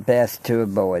try our best to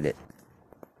avoid it.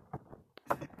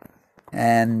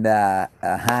 And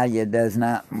Ahaya does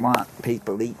not want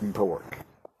people eating pork.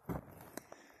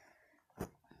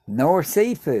 Nor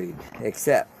seafood,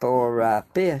 except for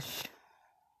fish.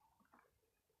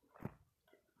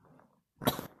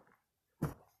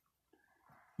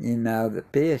 You know, the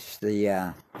fish,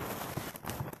 the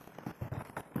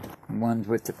ones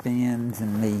with the fins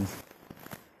and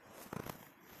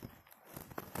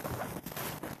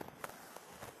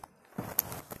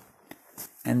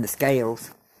the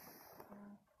scales.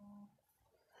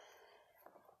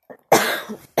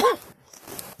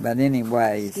 But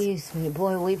anyways. Excuse me,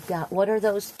 boy, we've got, what are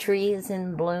those trees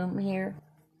in bloom here?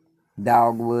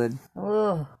 Dogwood.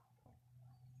 Oh.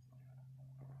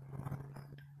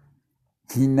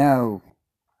 You know,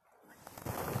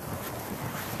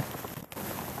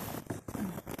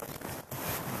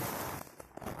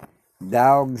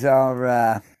 dogs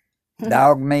are,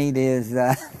 dog meat is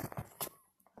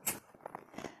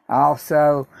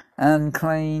also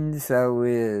unclean, so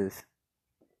is.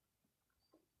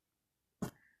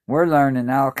 We're learning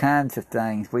all kinds of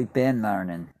things. We've been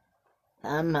learning.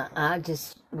 I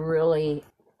just really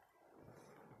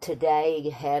today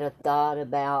had a thought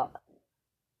about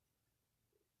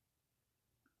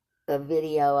a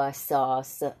video I saw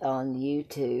on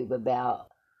YouTube about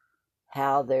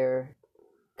how they're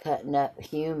cutting up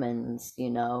humans, you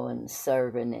know, and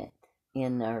serving it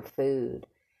in their food.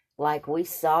 Like we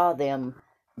saw them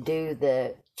do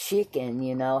the chicken,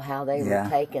 you know, how they were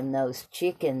taking those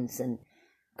chickens and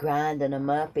grinding them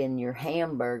up in your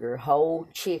hamburger, whole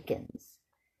chickens,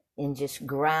 and just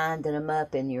grinding them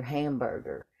up in your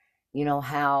hamburger. You know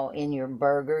how in your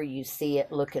burger you see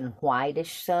it looking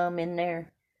whitish some in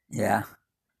there? Yeah.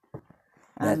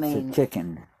 That's the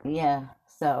chicken. Yeah,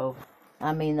 so,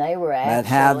 I mean, they were actually... But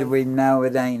how do we know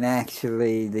it ain't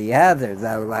actually the other,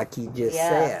 though, like you just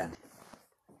said?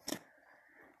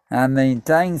 I mean,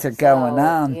 things are going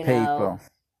on, you people. Know,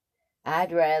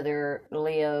 I'd rather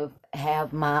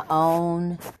have my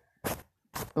own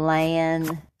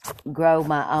land, grow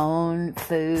my own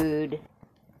food,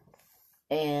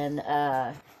 and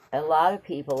a lot of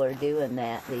people are doing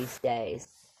that these days.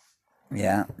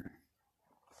 Yeah.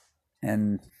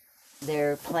 And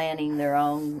they're planting their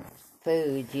own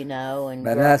food, you know. And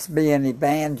but us being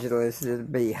evangelists,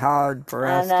 it'd be hard for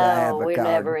us to have a garden. We're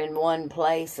never in one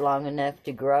place long enough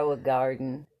to grow a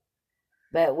garden.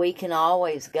 But we can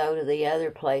always go to the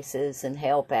other places and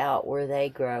help out where they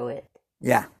grow it.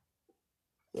 Yeah.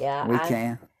 Yeah, we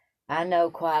can. I know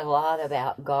quite a lot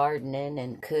about gardening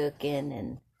and cooking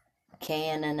and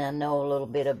canning. I know a little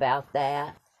bit about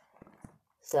that.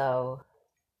 So,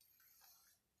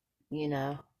 you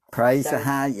know. Praise the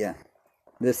Higher.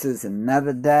 This is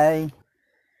another day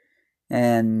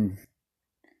and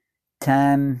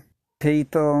time,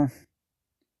 people.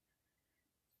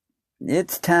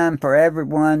 It's time for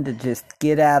everyone to just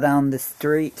get out on the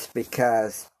streets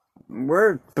because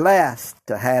we're blessed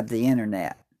to have the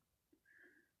internet.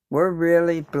 We're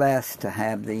really blessed to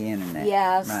have the internet.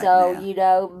 Yeah, right so, now. You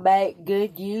know, make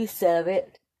good use of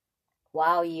it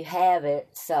while you have it,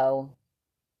 so.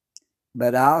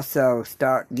 But also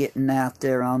start getting out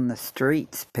there on the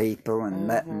streets, people, and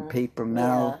letting people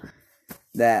know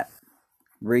that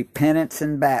repentance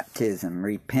and baptism,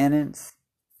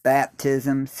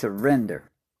 baptism,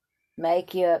 surrender.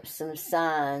 Make you up some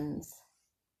signs.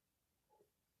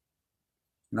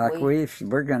 Like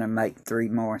we're going to make 3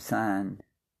 more signs.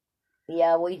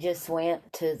 Yeah, we just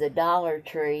went to the Dollar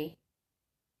Tree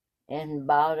and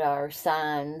bought our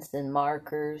signs and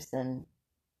markers and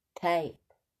tape.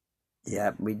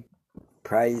 Yeah, we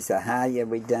praise the Higher.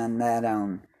 We done that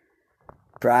on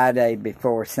Friday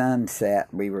before sunset.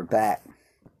 We were back.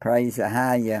 Praise the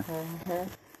Higher.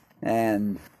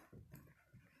 And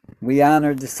we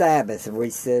honored the Sabbath.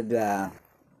 We said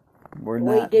we're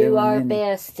not doing We do our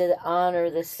best to honor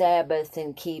the Sabbath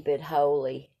and keep it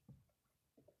holy.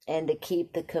 And to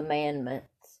keep the commandments.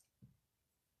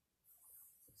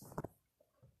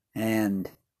 And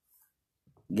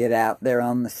get out there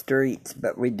on the streets.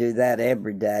 But we do that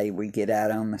every day. We get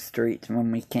out on the streets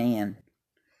when we can.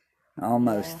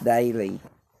 Almost daily.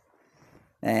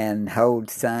 And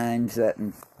hold signs that,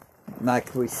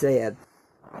 like we said.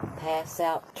 Pass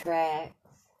out tracts.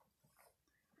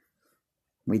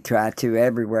 We try to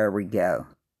everywhere we go.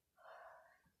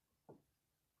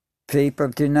 People,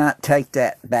 do not take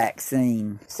that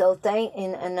vaccine. So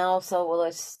and also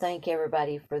let's thank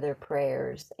everybody for their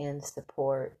prayers and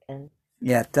support and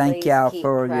thank y'all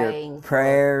for your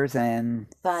prayers and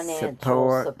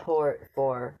financial support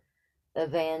for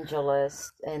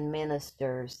evangelists and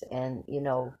ministers and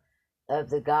of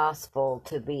the gospel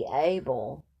to be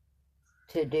able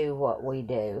to do what we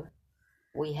do.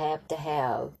 We have to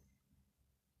have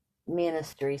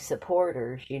ministry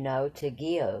supporters, to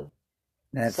give.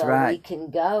 That's so right. We can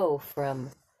go from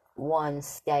one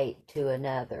state to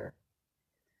another.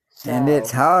 So, and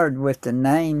it's hard with the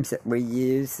names that we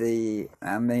use. The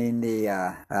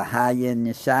Ahaya and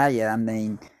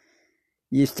Yeshaya.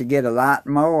 Used to get a lot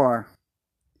more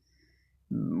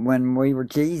when we were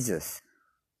Jesus.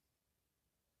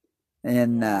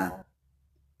 And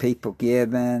people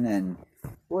giving and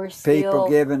people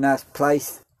giving us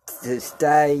place to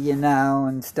stay,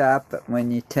 and stuff. But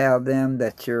when you tell them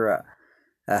that you're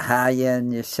Ahaya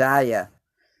and Yeshaya,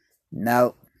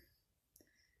 nope.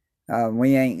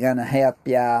 We ain't gonna help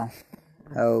y'all.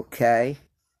 Okay.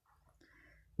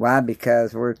 Why?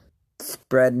 Because we're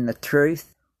spreading the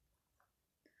truth.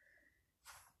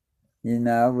 We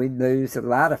lose a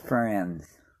lot of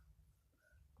friends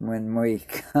when we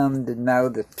come to know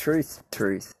the truth.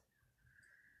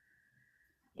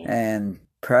 Yeah. And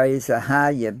praise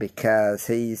Ahaya because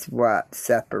he's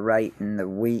separating the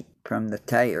wheat from the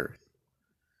tares.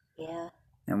 Yeah.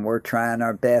 And we're trying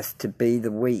our best to be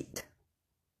the wheat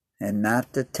and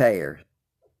not the tares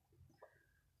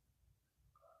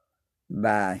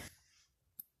by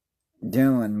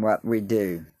doing what we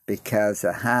do, because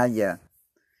Ahaya,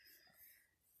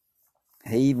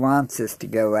 he wants us to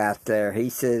go out there.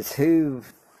 He says, who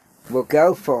will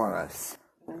go for us?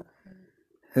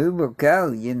 Who will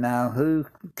go? Who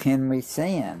can we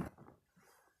send?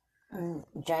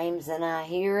 James and I,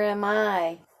 here am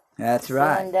I. That's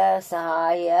right. Send us,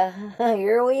 Ahaya.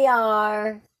 Here we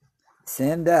are.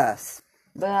 Send us.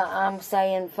 But I'm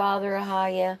saying, Father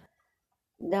Ahaya,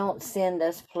 don't send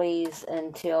us, please,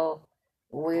 until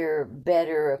we're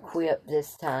better equipped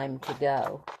this time to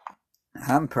go.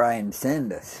 I'm praying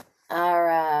send us.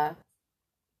 Our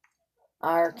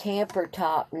camper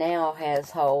top now has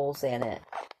holes in it.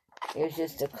 It's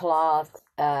just a cloth,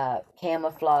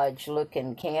 camouflage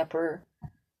looking camper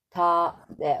top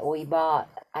that we bought.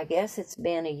 I guess it's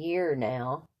been a year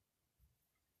now.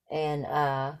 And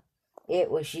it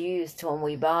was used when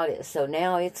we bought it, so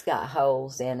now it's got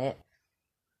holes in it.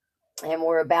 And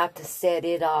we're about to set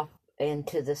it off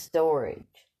into the storage.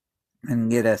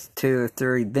 And get us 2 or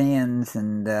 3 bins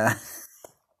and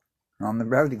on the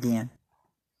road again.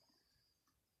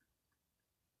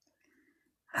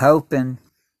 Hoping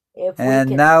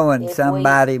and knowing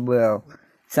somebody will,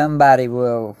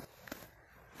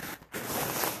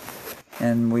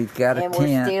 and we've got a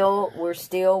tent. We're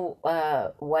still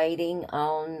waiting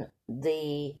on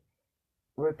the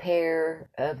repair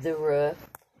of the roof,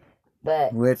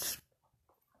 but which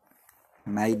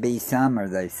may be summer,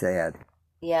 they said.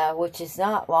 Yeah, which is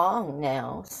not long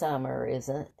now. Summer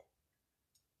isn't.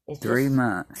 It's 3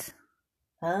 months.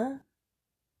 Huh?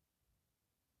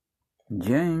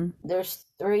 June. There's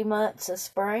 3 months of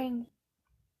spring?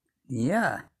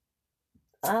 Yeah.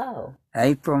 Oh.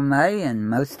 April, May, and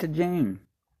most of June.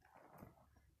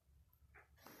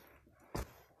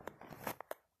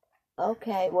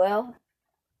 Okay, well,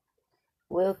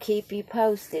 we'll keep you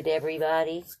posted,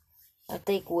 everybody. I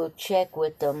think we'll check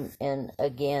with them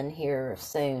again here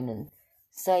soon and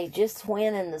say just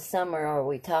when in the summer are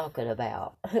we talking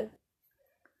about?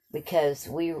 Because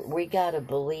we gotta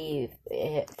believe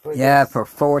it for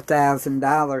for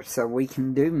 $4,000, so we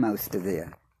can do most of it.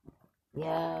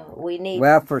 Yeah, we need.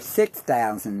 Well, for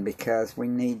 $6,000 because we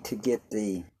need to get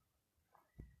the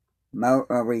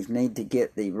we need to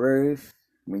get the roof.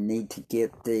 We need to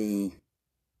get the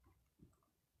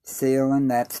ceiling.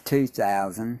 That's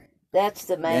 $2,000. That's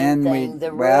the main thing.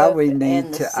 The roof. We need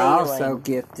and the to ceiling. also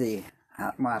get the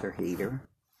hot water heater.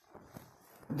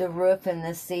 The roof and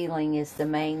the ceiling is the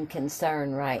main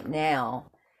concern right now,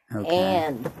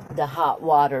 and the hot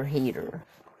water heater.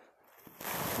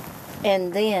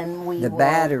 And then the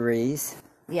batteries.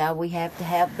 Yeah, we have to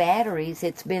have batteries.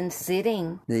 It's been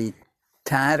sitting. The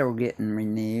title getting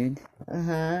renewed.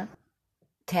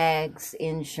 Tags,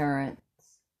 insurance.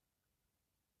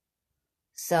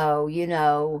 So,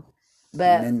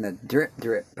 but... And then the drip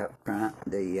up front,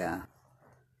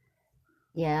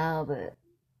 Yeah, but...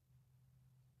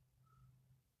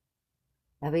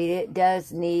 I mean, it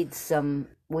does need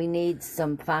we need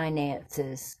some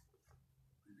finances.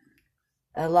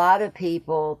 A lot of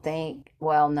people think,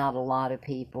 well, not a lot of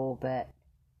people, but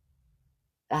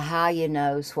Ahaya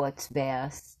knows what's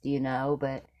best,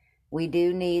 but we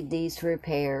do need these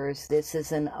repairs. This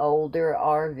is an older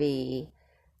RV,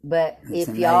 but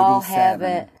if y'all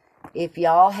haven't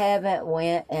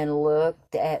went and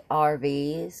looked at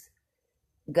RVs,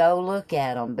 go look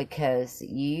at them because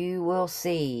you will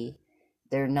see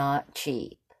they're not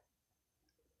cheap.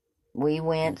 We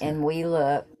went and we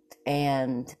looked,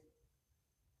 and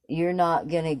you're not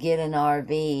going to get an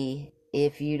RV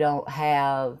if you don't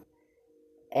have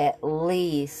at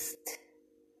least,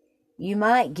 you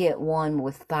might get one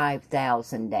with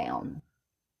 $5,000 down.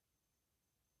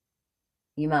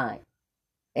 You might.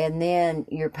 And then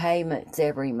your payments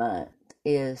every month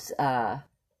is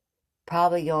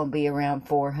probably going to be around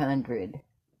 $400.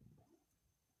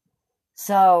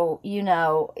 So,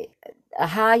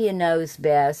 Ahaya knows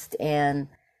best, and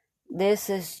this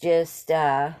is just,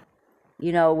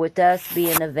 with us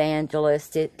being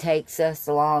evangelists, it takes us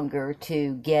longer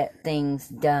to get things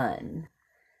done.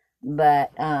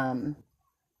 But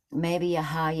maybe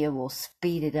Ahaya will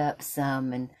speed it up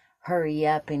some and hurry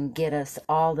up and get us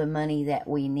all the money that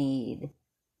we need.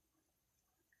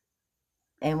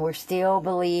 And we're still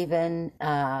believing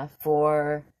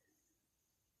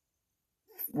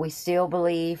we still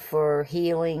believe for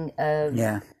healing of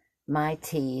my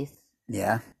teeth.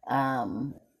 Yeah.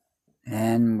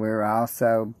 And we're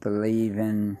also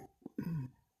believing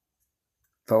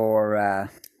for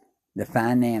the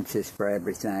finances for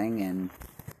everything and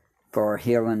for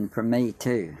healing for me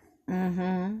too.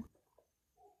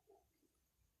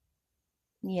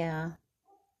 Yeah.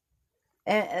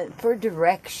 And for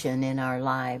direction in our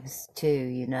lives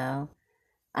too,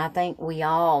 I think we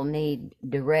all need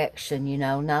direction,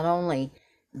 Not only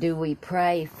do we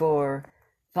pray for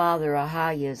Father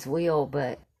Ahaya's will,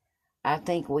 but I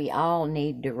think we all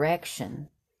need direction.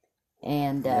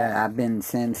 And I've been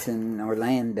sensing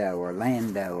Orlando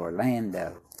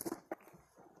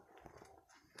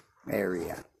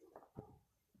area.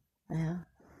 Yeah.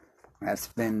 That's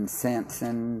been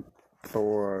sensing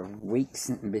for weeks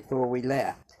before we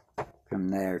left from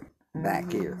there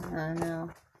back here. I know.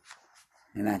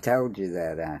 And I told you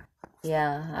that.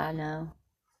 Yeah, I know.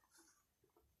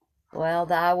 Well,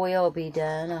 thy will be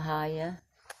done, Ahaya.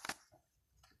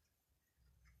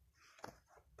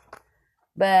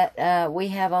 But we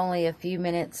have only a few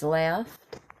minutes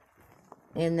left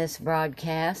in this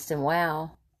broadcast, and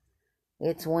wow,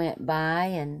 it's went by,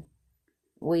 and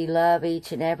we love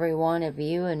each and every one of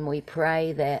you, and we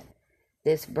pray that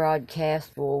this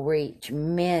broadcast will reach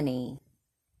many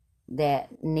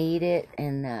that need it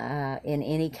and in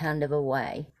any kind of a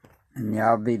way. And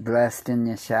y'all be blessed in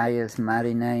Yeshua's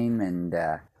mighty name, and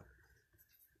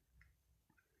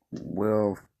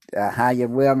we'll, how you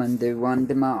willing, do one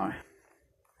tomorrow.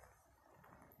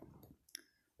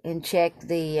 And check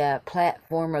the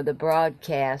platform of the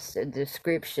broadcast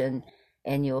description,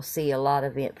 and you'll see a lot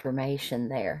of information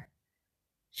there.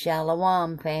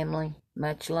 Shalom, family.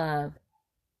 Much love.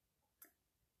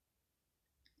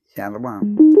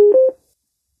 Shalom.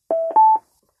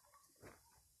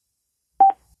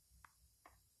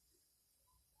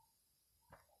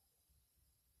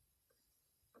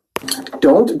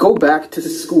 Don't go back to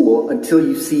school until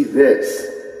you see this.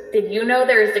 Did you know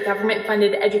there is a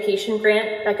government-funded education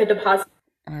grant that could deposit?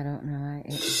 I don't know.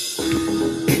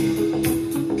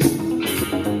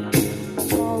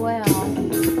 Oh, well.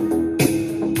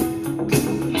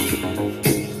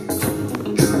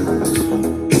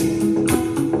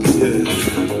 Yeah,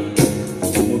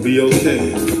 I'm gonna be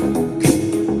okay.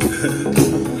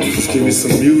 Just give me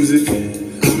some music.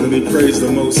 Let me praise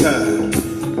the Most High.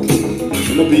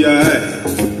 I'm gonna be alright.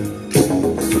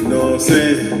 You know what I'm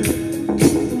saying?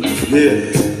 Yeah.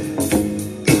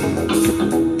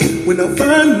 When I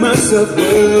find myself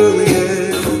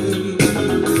worrying,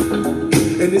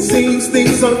 and it seems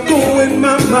things are going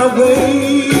my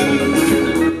way.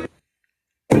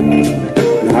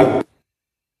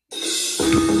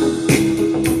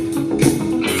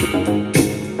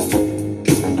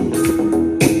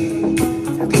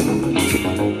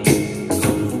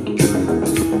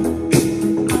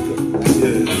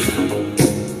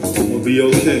 Be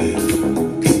okay.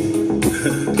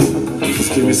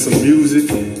 Just give me some music.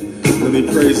 Let me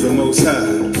praise the Most High.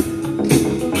 I'm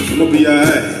gonna be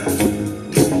alright.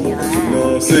 You know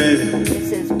what I'm saying?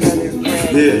 This is Brother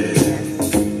Fred. Yeah.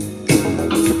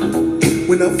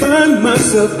 When I find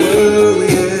myself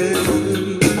worrying,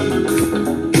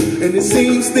 and it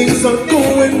seems things are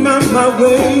going my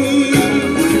way,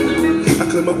 I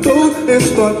clear my throat and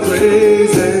start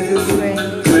praising.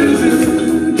 Praising.